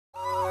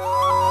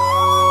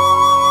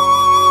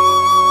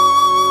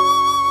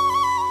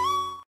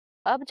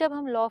अब जब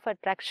हम लॉ ऑफ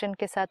अट्रैक्शन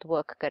के साथ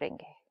वर्क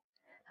करेंगे,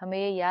 हमें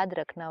ये याद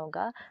रखना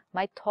होगा,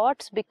 my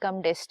thoughts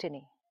become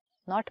destiny,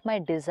 not my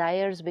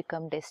desires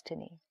become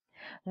destiny,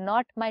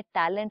 not my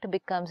talent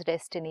becomes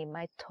destiny,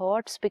 my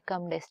thoughts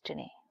become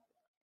destiny.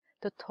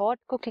 तो थॉट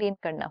को क्लीन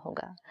करना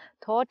होगा,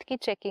 थॉट की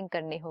चेकिंग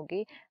करनी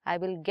होगी। I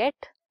will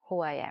get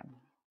who I am.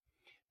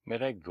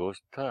 मेरा एक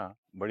दोस्त था,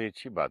 बड़ी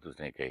अच्छी बात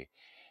उसने कही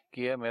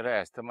कि यार मेरा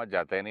अस्थमा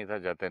जाता ही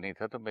नहीं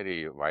था, तो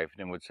मेरी वाइफ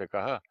ने मुझसे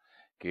कहा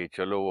कि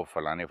चलो वो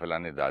फलाने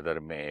फलाने दादर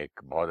में एक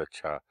बहुत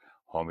अच्छा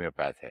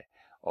होम्योपैथ है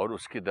और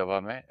उसकी दवा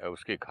में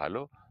उसकी खा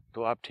लो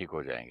तो आप ठीक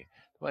हो जाएंगे।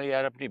 तो मैं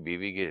यार अपनी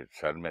बीवी के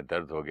सर में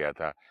दर्द हो गया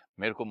था,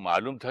 मेरे को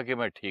मालूम था कि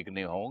मैं ठीक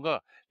नहीं होऊंगा,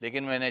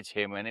 लेकिन मैंने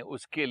 6 महीने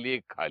उसके लिए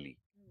खा ली।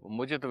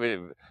 मुझे तो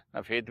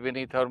ना फेथ भी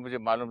नहीं था और मुझे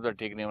मालूम था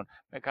ठीक नहीं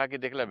होना। मैं कहा कि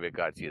देख ला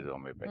बेकार चीज है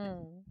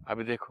होम्योपैथी,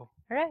 अभी देखो।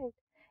 राइट,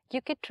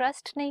 क्योंकि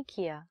ट्रस्ट नहीं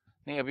किया।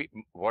 नहीं, अभी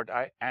what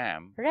I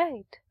am,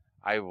 right,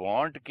 I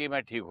want कि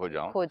मैं ठीक हो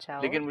जाऊं, हो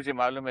जाओ, लेकिन मुझे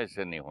मालूम है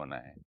इससे नहीं होना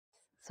है।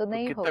 सो तो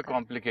नहीं कितना होगा।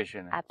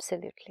 कॉम्प्लिकेशन है।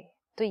 एब्सोल्युटली।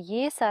 तो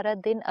ये सारा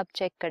दिन अब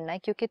चेक करना है,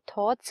 क्योंकि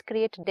थॉट्स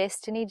क्रिएट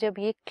डेस्टिनी जब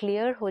ये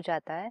क्लियर हो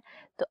जाता है,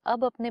 तो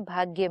अब अपने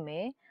भाग्य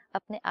में,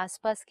 अपने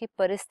आसपास की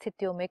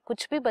परिस्थितियों में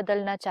कुछ भी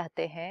बदलना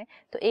चाहते हैं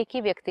तो एक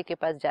ही व्यक्ति के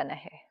पास जाना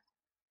है,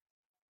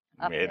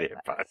 अपने मेरे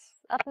पास।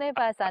 पास अपने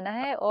पास आना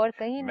है और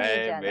कहीं नहीं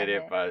मैं जाना मेरे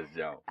है। पास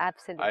जाऊं। I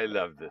absolutely.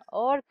 Love this.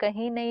 और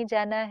कहीं नहीं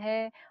जाना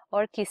है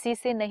और किसी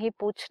से नहीं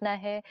पूछना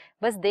है,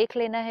 बस देख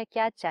लेना है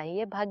क्या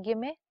चाहिए भाग्य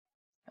में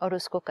और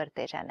उसको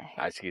करते जाना है।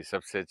 आज की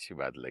सबसे अच्छी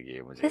बात लगी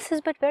है मुझे। This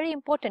is but very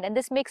important and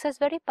this makes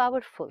us very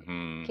powerful कि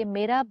हम्म।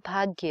 मेरा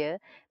भाग्य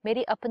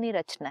मेरी अपनी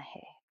रचना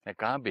है। मैं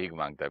कहाँ भीख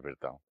मांगता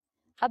फिरता हूँ।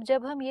 अब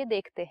जब हम ये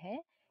देखते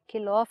हैं कि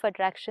law of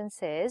attraction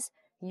says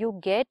you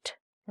get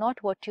not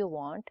what you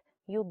want,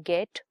 you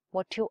get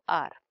what you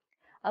are.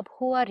 अब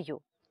हु आर यू?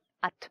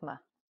 आत्मा।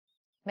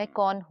 मैं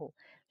कौन हूँ?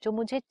 जो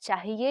मुझे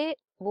चाहिए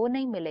वो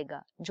नहीं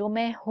मिलेगा, जो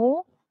मैं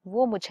हूँ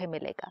वो मुझे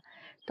मिलेगा।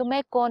 तो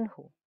मैं कौन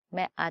हूँ?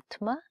 मैं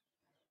आत्मा,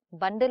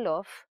 बंडल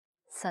ऑफ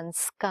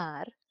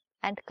संस्कार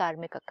एंड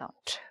कार्मिक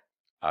अकाउंट।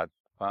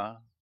 आत्मा,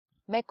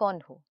 मैं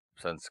कौन हूँ?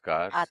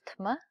 संस्कार।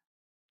 आत्मा,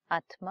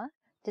 आत्मा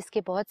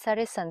जिसके बहुत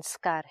सारे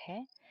संस्कार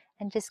हैं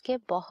एंड जिसके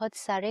बहुत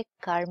सारे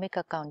कार्मिक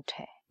अकाउंट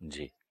हैं।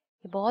 जी।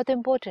 ये बहुत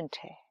इंपॉर्टेंट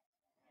है।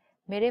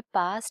 मेरे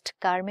पास्ट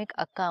कार्मिक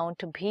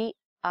अकाउंट भी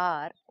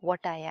आर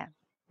व्हाट आई एम,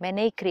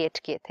 मैंने ही क्रिएट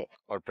किए थे।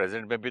 और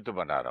प्रेजेंट में भी तो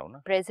बना रहा हूँ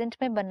ना। प्रेजेंट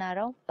में बना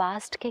रहा हूँ,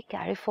 पास्ट के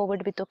कैरी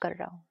फॉरवर्ड भी तो कर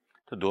रहा हूँ।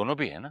 तो दोनों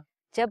भी है ना।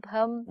 जब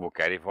हम वो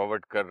कैरी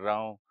फॉरवर्ड कर रहा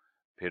हूँ,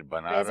 फिर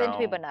बना रहा प्रेजेंट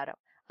भी हूँ। बना रहा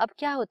हूँ। अब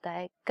क्या होता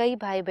है, कई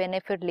भाई बहनें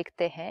फिर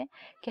लिखते हैं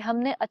कि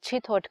हमने अच्छी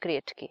थॉट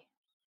क्रिएट की,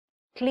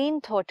 क्लीन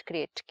थॉट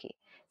क्रिएट की,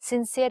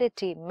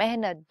 सिंसियरिटी,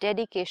 मेहनत,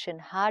 डेडिकेशन,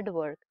 हार्ड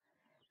वर्क,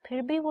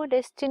 फिर भी वो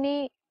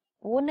डेस्टिनी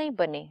वो नहीं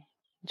बनी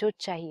जो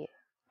चाहिए।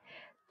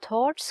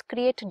 थॉट्स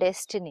क्रिएट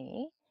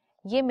डेस्टिनी,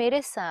 ये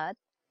मेरे साथ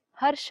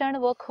हर क्षण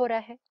वर्क हो रहा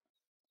है,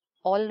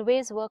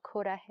 ऑलवेज वर्क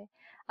हो रहा है।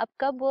 अब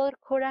कब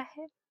वर्क हो रहा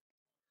है?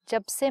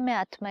 जब से मैं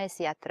आत्मा इस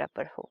यात्रा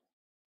पर हूँ।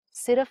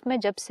 सिर्फ मैं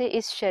जब से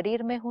इस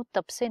शरीर में हूँ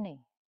तब से नहीं।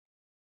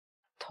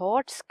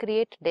 थॉट्स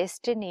क्रिएट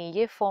डेस्टिनी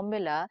ये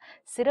फॉर्मूला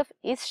सिर्फ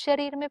इस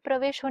शरीर में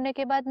प्रवेश होने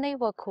के बाद नहीं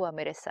वर्क हुआ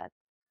मेरे साथ।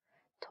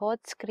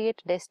 Thoughts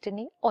create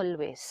destiny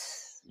always.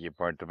 ये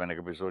पॉइंट तो मैंने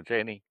कभी सोचा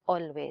ही नहीं।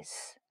 ऑलवेज।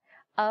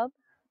 अब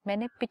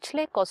मैंने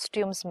पिछले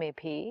कॉस्ट्यूम्स में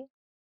भी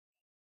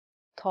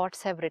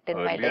thoughts have written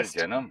my earlier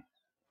destiny. जन्म।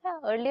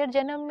 अर्लियर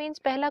जन्म मीन्स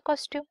पहला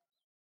कॉस्ट्यूम,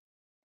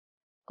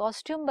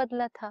 कॉस्ट्यूम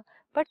बदला था,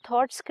 but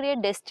thoughts create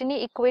destiny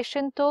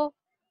equation तो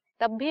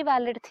तब भी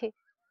वैलिड थी,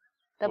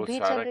 तब वो भी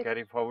चल सारा रही।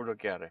 कैरी फॉरवर्ड हो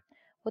क्या रहा है।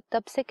 वो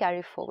तब से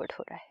कैरी फॉरवर्ड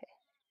हो रहा है।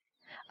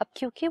 अब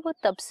क्योंकि वो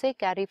तब से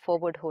कैरी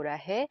फॉरवर्ड हो रहा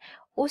है,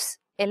 उस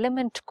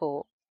एलिमेंट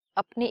को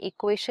अपनी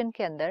इक्वेशन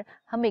के अंदर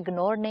हम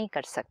इग्नोर नहीं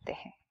कर सकते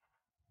हैं।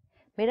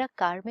 मेरा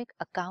कार्मिक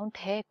अकाउंट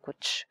है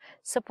कुछ,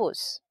 सपोज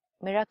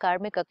मेरा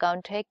कार्मिक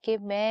अकाउंट है कि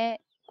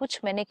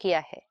मैंने किया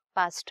है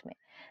पास्ट में,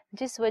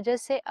 जिस वजह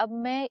से अब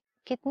मैं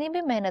कितनी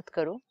भी मेहनत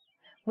करूं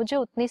मुझे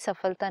उतनी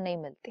सफलता नहीं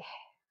मिलती है,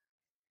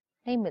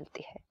 नहीं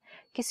मिलती है।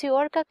 किसी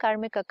और का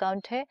कार्मिक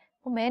अकाउंट है,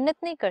 वो मेहनत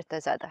नहीं करता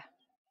ज्यादा,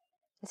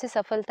 इसे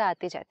सफलता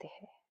आती जाती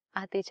है,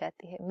 आती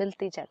जाती है,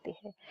 मिलती जाती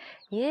है।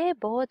 ये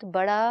बहुत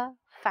बड़ा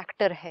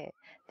फैक्टर है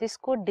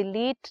जिसको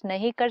डिलीट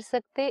नहीं कर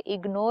सकते,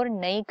 इग्नोर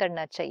नहीं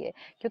करना चाहिए,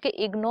 क्योंकि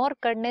इग्नोर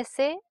करने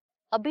से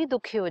अभी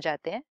दुखी हो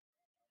जाते हैं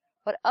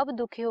और अब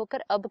दुखी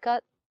होकर अब का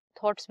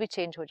थॉट्स भी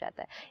चेंज हो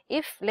जाता है।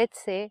 इफ लेट्स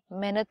से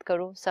मेहनत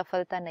करूं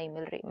सफलता नहीं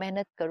मिल रही,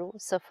 मेहनत करूं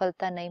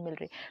सफलता नहीं मिल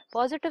रही,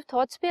 पॉजिटिव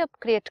थॉट्स भी अब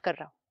क्रिएट कर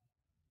रहा हूं,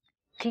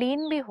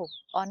 क्लीन भी हो,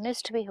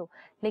 ऑनेस्ट भी हो,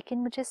 लेकिन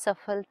मुझे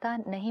सफलता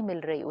नहीं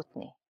मिल रही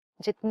उतनी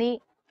जितनी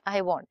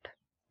I want.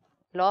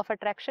 Law of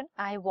attraction,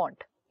 I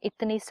want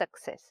इतनी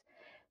सक्सेस,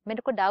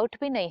 मेरे को डाउट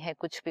भी नहीं है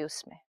कुछ भी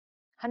उसमें,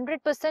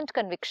 100%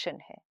 कन्विक्शन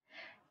है,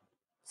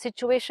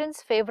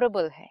 सिचुएशंस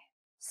फेवरेबल है,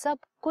 सब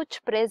कुछ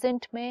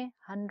प्रेजेंट में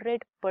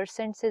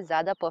 100% से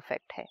ज्यादा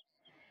परफेक्ट है,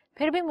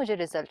 फिर भी मुझे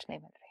रिजल्ट नहीं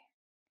मिल रहे,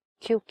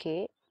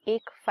 क्योंकि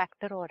एक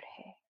फैक्टर और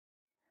है,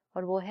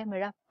 और वो है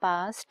मेरा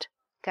पास्ट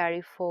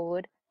कैरी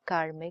फॉरवर्ड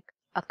कार्मिक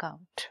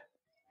अकाउंट।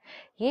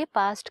 ये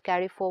पास्ट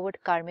कैरी फॉरवर्ड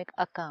कार्मिक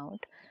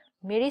अकाउंट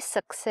मेरी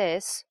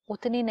सक्सेस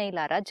उतनी नहीं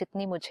ला रहा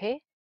जितनी मुझे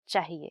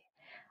चाहिए।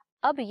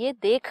 अब ये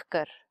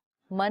देखकर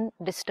मन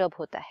डिस्टर्ब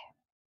होता है।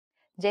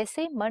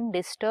 जैसे मन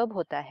डिस्टर्ब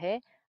होता है,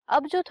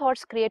 अब जो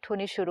थॉट्स क्रिएट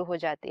होनी शुरू हो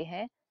जाते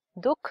हैं,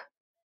 दुख,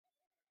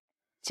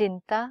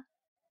 चिंता,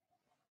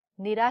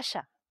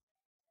 निराशा,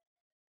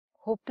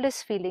 hopeless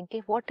feeling कि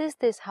what is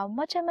this, how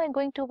much am I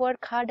going to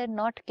work hard and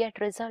not get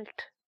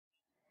result.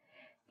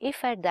 If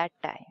at that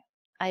time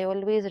I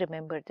always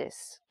remember this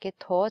कि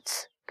thoughts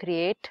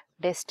create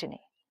destiny,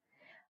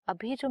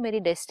 अभी जो मेरी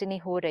डेस्टिनी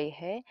हो रही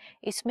है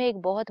इसमें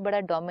एक बहुत बड़ा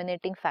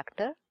डोमिनेटिंग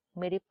फैक्टर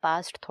मेरी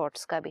पास्ट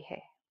थॉट्स का भी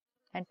है।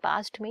 And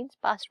past means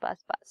past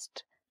past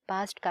past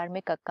past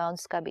कार्मिक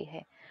अकाउंट्स का भी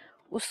है।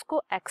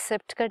 उसको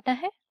एक्सेप्ट करना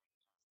है,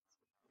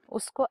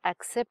 उसको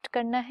एक्सेप्ट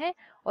करना है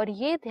और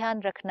ये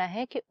ध्यान रखना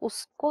है कि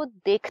उसको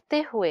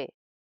देखते हुए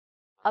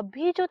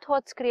अभी जो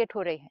थॉट्स क्रिएट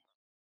हो रहे हैं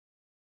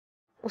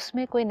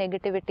उसमें कोई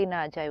नेगेटिविटी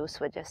ना आ जाए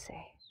उस वजह से,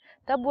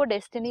 तब वो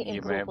डेस्टिनी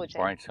इंप्रूव हो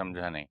जाए। पॉइंट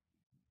समझा नहीं।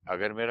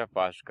 अगर मेरा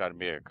पास्ट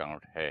कार्मिक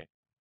अकाउंट है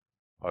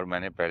और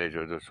मैंने पहले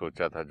जो जो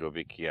सोचा था, जो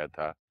भी किया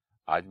था,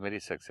 आज मेरी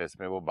सक्सेस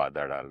में वो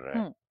बाधा डाल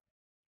रहा है,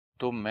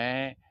 तो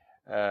मैं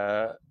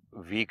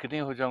वीक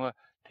नहीं हो जाऊंगा?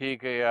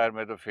 ठीक है यार,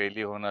 मैं तो फेल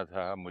ही होना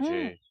था,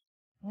 मुझे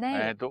नहीं,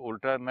 मैं तो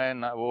उल्टा मैं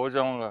ना वो हो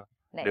जाऊंगा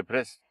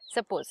डिप्रेस।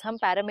 सपोज हम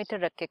पैरामीटर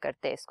रख के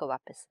करते हैं इसको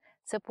वापस।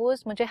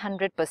 सपोज मुझे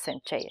 100%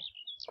 चाहिए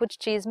कुछ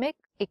चीज में,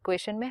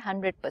 इक्वेशन में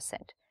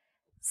 100%,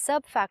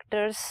 सब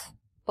फैक्टर्स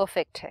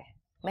परफेक्ट है,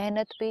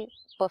 मेहनत भी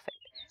परफेक्ट,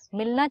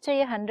 मिलना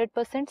चाहिए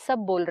 100%, सब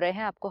बोल रहे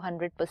हैं आपको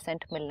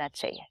 100% मिलना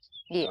चाहिए।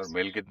 ये और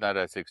मिल कितना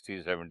रहा है?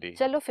 60 70?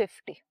 चलो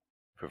 50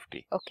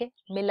 50। ओके,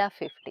 मिला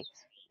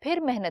 50, फिर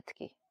मेहनत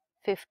की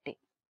 50,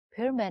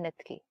 फिर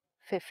मेहनत की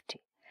 50।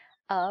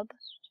 अब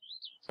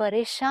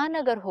परेशान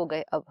अगर हो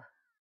गए, अब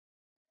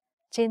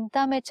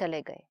चिंता में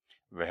चले गए,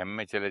 वहम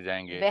में चले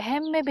जाएंगे,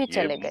 वहम में भी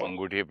चले गए,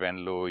 अंगूठी पहन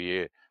लो,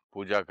 ये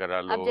पूजा करा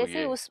लो, अब जैसे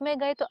ये उसमें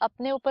गए तो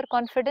अपने ऊपर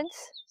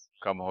कॉन्फिडेंस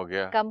कम हो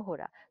गया, कम हो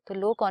रहा, तो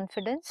low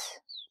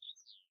confidence,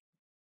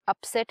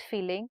 upset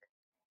feeling,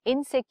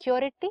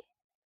 insecurity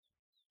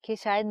कि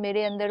शायद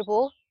मेरे अंदर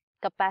वो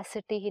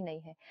कैपेसिटी ही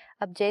नहीं है।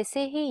 अब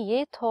जैसे ही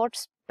ये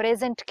थॉट्स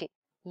प्रेजेंट के,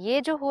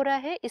 ये जो हो रहा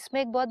है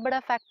इसमें एक बहुत बड़ा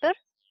फैक्टर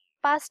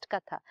पास्ट का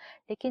था,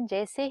 लेकिन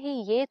जैसे ही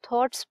ये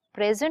थॉट्स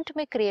प्रेजेंट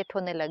में क्रिएट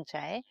होने लग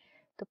जाए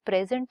तो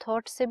प्रेजेंट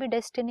थॉट्स से भी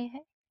डेस्टिनी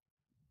है।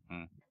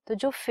 तो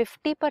जो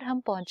 50 पर हम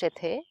पहुंचे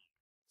थे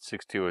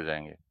 60 हो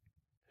जाएंगे,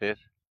 फिर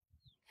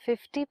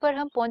 50 पर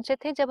हम पहुंचे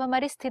थे जब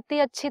हमारी स्थिति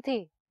अच्छी थी।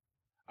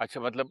 अच्छा,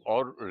 मतलब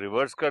और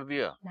रिवर्स कर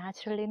दिया?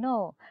 नेचुरली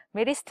नो,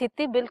 मेरी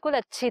स्थिति बिल्कुल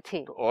अच्छी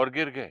थी तो और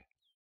गिर गए।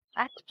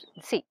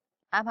 सी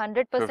आई एम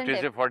 100%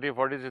 50 से 40,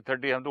 40 से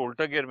 30, हम तो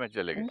उल्टा गियर में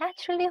चले गए।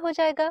 नेचुरली हो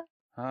जाएगा।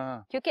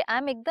 हाँ, क्योंकि आई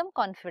एम एकदम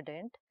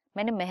कॉन्फिडेंट,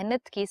 मैंने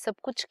मेहनत की, सब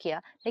कुछ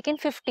किया, लेकिन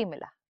 50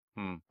 मिला।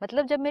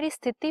 मतलब जब मेरी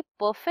स्थिति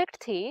परफेक्ट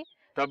थी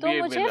तब तो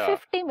ये मुझे मिला।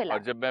 50 मिला।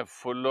 और जब मैं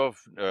फुल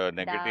ऑफ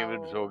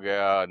नेगेटिव्स हो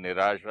गया,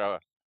 निराशा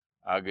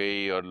आ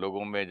गई और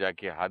लोगों में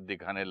जाके हाथ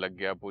दिखाने लग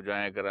गया,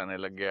 पूजाएं कराने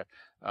लग गया,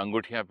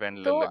 अंगूठियां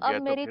पहनने तो लग अब गया,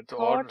 तो मेरी फिर तो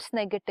और थॉट्स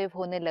नेगेटिव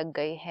होने लग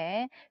गए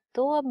हैं,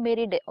 तो अब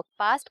मेरी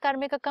पास्ट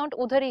कार्मिक अकाउंट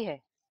उधर ही है,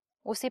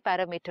 उसी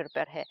पैरामीटर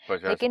पर है,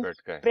 50 लेकिन पेट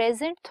का है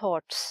प्रेजेंट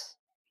थॉट्स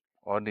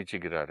और नीचे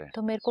गिरा रहे हैं।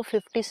 तो मेरे को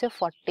 50 से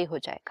 40 हो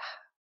जाएगा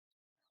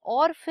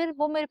और फिर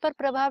वो मेरे पर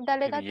प्रभाव फिर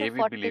डालेगा तो ये भी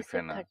 40 बिलीफ से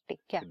है ना 30।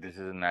 क्या? दिस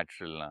इज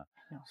नेचुरल ना?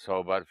 No.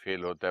 100 बार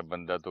फेल होता है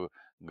बंदा तो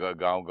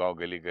गांव गांव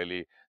गली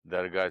गली,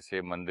 दरगाह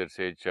से, मंदिर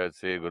से, चर्च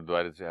से,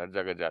 गुरुद्वारे से, हर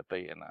जगह जाता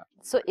ही है ना।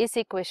 सो इस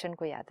इक्वेशन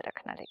को याद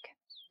रखना, लेकिन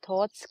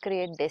थॉट्स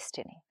क्रिएट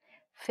डेस्टिनी,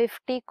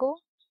 50 को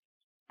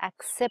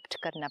एक्सेप्ट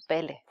करना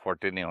पहले।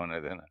 40 नहीं होने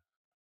देना।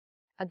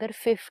 अगर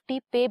 50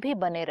 पे भी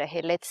बने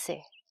रहे, लेट्स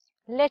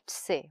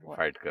से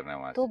फाइट करना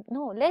वहां तो से।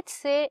 No, let's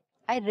say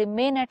I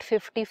remain at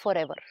 50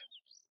 forever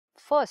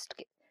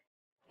first,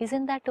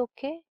 isn't that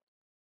okay?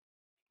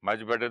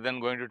 Much better than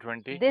going to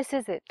 20। This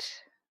is it.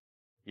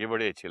 ये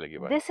बड़ी अच्छी लगी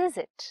बात। This is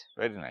it.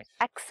 Very nice.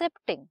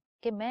 Accepting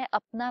कि मैं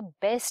अपना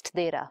बेस्ट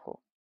दे रहा हूँ।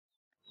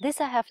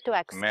 This I have to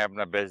accept. मैं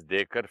अपना बेस्ट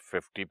देकर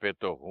 50 पे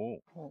तो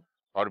हूँ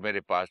और मेरे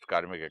पास्ट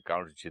कार्मिक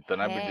अकाउंट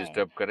जितना भी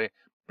डिस्टर्ब करे,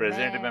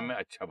 प्रेजेंट में मैं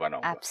अच्छा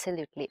बनाऊंगा।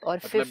 एब्सोल्युटली। और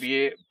मतलब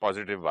ये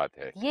पॉजिटिव बात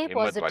है, ये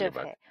पॉजिटिव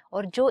है,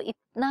 और जो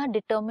इतना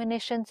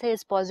डिटर्मिनेशन से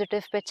इस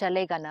पॉजिटिव पे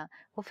चलेगा ना,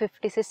 वो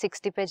 50 से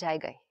 60 पे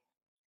जाएगा ही,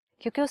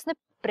 क्योंकि उसने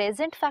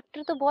प्रेजेंट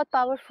फैक्टर तो बहुत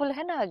पावरफुल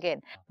है ना।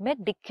 अगेन मैं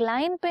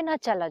डिक्लाइन पे ना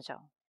चला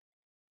जाऊं।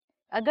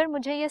 अगर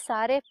मुझे ये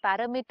सारे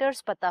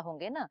पैरामीटर्स पता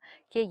होंगे ना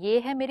कि ये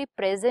है मेरी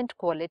प्रेजेंट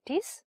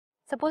क्वालिटीज,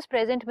 सपोज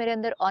प्रेजेंट मेरे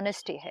अंदर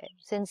ऑनेस्टी है,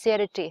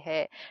 सिंसियरिटी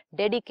है,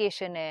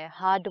 डेडिकेशन है,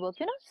 hard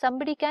work,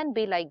 somebody can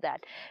be like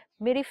that,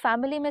 मेरी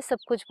फैमिली में सब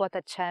कुछ बहुत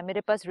अच्छा है,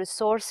 मेरे पास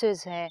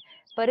रिसोर्सेज हैं,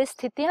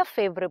 परिस्थितियां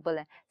फेवरेबल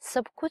हैं,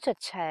 सब कुछ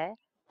अच्छा है,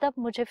 तब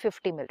मुझे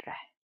 50 मिल रहा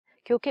है।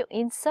 क्योंकि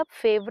इन सब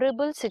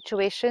फेवरेबल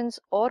सिचुएशंस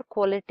और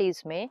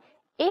क्वालिटीज में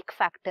एक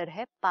फैक्टर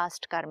है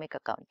पास्ट कार्मिक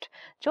अकाउंट,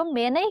 जो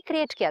मैंने ही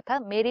क्रिएट किया था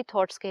मेरी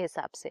थॉट्स के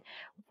हिसाब से।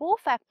 वो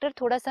फैक्टर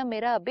थोड़ा सा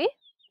मेरा अभी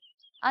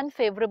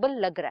अनफेवरेबल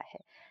लग रहा है।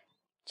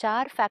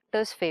 4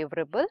 फैक्टर्स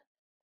फेवरेबल,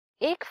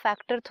 एक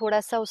फैक्टर थोड़ा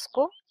सा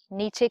उसको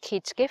नीचे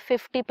खींच के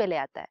 50 पे ले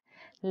आता है।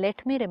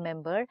 लेट मी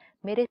रिमेम्बर,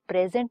 मेरे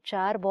प्रेजेंट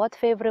 4 बहुत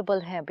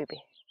फेवरेबल हैं अभी भी,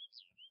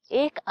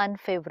 एक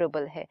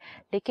अनफेवरेबल है,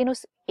 लेकिन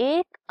उस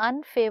एक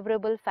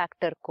अनफेवरेबल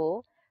फैक्टर को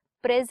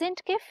प्रेजेंट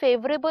के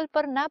फेवरेबल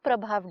पर ना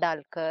प्रभाव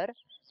डालकर,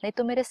 नहीं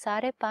तो मेरे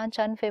सारे 5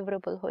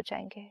 अनफेवरेबल हो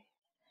जाएंगे।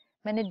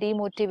 मैंने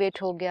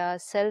डीमोटिवेट हो गया,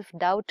 सेल्फ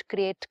डाउट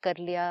क्रिएट कर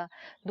लिया,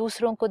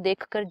 दूसरों को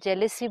देखकर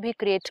जेलेसी भी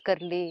क्रिएट कर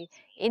ली,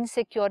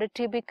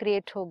 इनसिक्योरिटी भी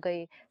क्रिएट हो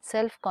गई,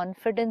 सेल्फ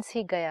कॉन्फिडेंस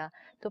ही गया।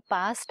 तो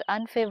पास्ट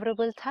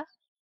अनफेवरेबल था,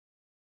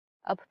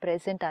 अब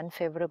प्रेजेंट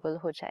अनफेवरेबल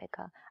हो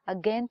जाएगा।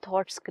 Again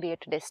thoughts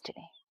create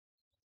destiny.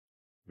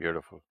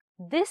 Beautiful.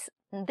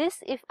 This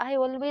if I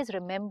always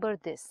remember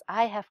this,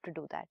 I have to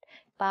do that.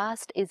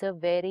 Past is a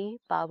very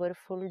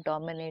powerful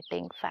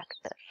dominating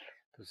factor.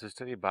 तो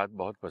सिस्टर ये बात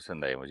बहुत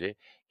पसंद आई मुझे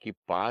कि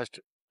पास्ट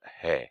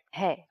है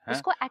है,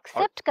 उसको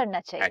एक्सेप्ट करना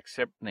चाहिए।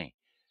 एक्सेप्ट नहीं,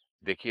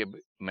 देखिए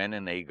मैंने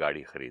नई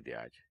गाड़ी खरीदी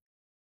आज,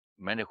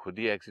 मैंने खुद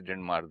ही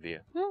एक्सीडेंट मार दिया,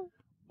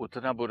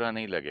 उतना बुरा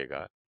नहीं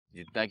लगेगा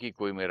जितना कि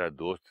कोई मेरा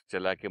दोस्त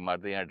चला के मार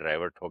दे या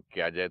ड्राइवर ठोक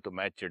के आ जाए तो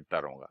मैं चिढ़ता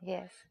रहूंगा।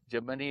 yes.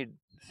 जब मैंने ये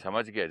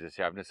समझ गया,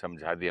 जैसे आपने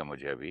समझा दिया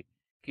मुझे अभी,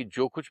 कि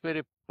जो कुछ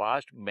मेरे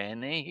पास्ट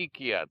मैंने ही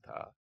किया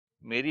था,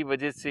 मेरी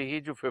वजह से ही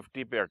जो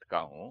 50 पे अटका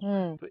हूँ,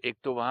 तो एक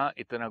तो वहाँ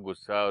इतना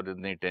गुस्सा और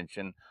इतनी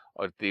टेंशन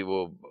और इतनी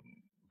वो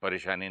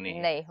परेशानी नहीं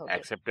है,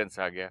 एक्सेप्टेंस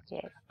आ गया।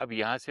 yes. अब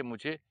यहाँ से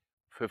मुझे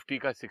 50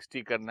 का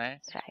 60 करना है,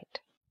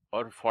 right.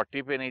 और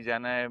 40 पे नहीं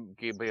जाना है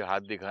कि भाई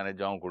हाथ दिखाने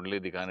जाऊं, कुंडली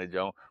दिखाने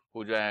जाऊं,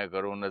 पूजाएं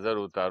करूं, नजर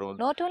उतारूं।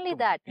 नॉट ओनली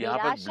दैट, यहाँ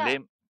पर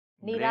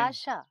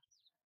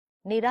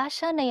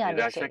निराशा नहीं आनी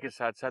चाहिए। निराशा के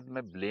साथ साथ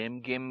मैं ब्लेम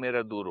गेम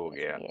मेरा दूर हो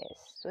गया। yes.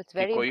 so it's कि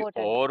very कोई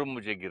important. और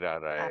मुझे गिरा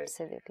रहा है,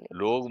 Absolutely.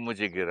 लोग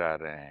मुझे गिरा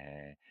रहे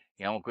हैं,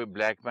 यहाँ कोई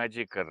ब्लैक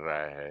मैजिक कर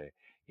रहा है,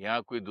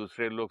 यहाँ कोई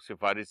दूसरे लोग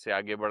सिफारिश से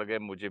आगे बढ़ गए,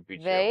 मुझे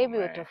पीछे Very हूं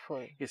मैं।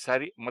 beautiful. ये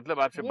सारी मतलब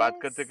आपसे बात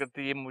करते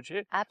करते ये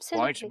मुझे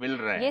पॉइंट्स मिल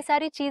रहे हैं। ये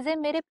सारी चीजें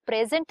मेरे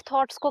प्रेजेंट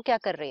थॉट्स को क्या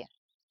कर रही हैं?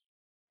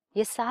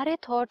 ये सारे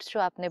थॉट्स जो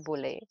आपने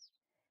बोले,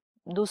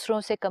 दूसरों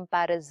से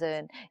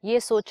कंपैरिजन, ये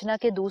सोचना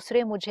कि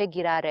दूसरे मुझे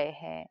गिरा रहे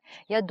हैं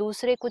या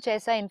दूसरे कुछ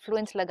ऐसा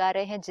इन्फ्लुएंस लगा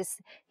रहे हैं जिस,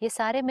 ये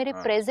सारे मेरे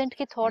प्रेजेंट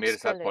की थॉट्स मेरे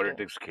साथ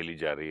पॉलिटिक्स खेली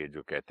जा रही है,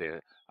 जो कहते हैं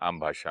आम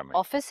भाषा में,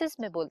 ऑफिसेस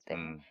में बोलते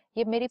हैं,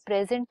 ये मेरी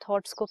प्रेजेंट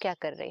थॉट्स को क्या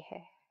कर रही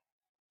है,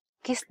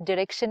 किस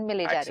डायरेक्शन में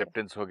ले जा रही है।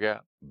 एक्सेप्टेंस हो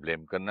गया,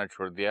 ब्लेम करना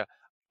छोड़ दिया,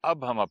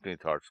 अब हम अपनी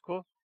थॉट्स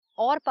को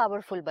और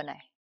पावरफुल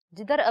बनाए,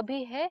 जिधर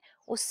अभी है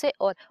उससे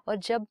और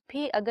जब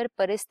भी अगर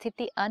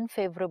परिस्थिति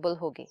अनफेवरेबल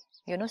होगी,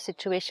 यू नो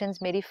सिचुएशंस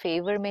मेरी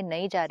फेवर में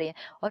नहीं जा रही हैं,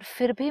 और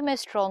फिर भी मैं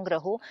स्ट्रांग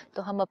रहूं,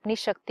 तो हम अपनी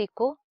शक्ति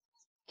को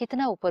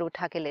कितना ऊपर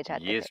उठा के ले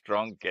जाते हैं। ये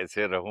स्ट्रांग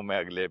कैसे रहूं मैं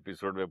अगले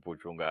एपिसोड में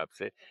पूछूंगा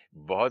आपसे,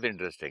 बहुत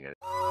इंटरेस्टिंग है।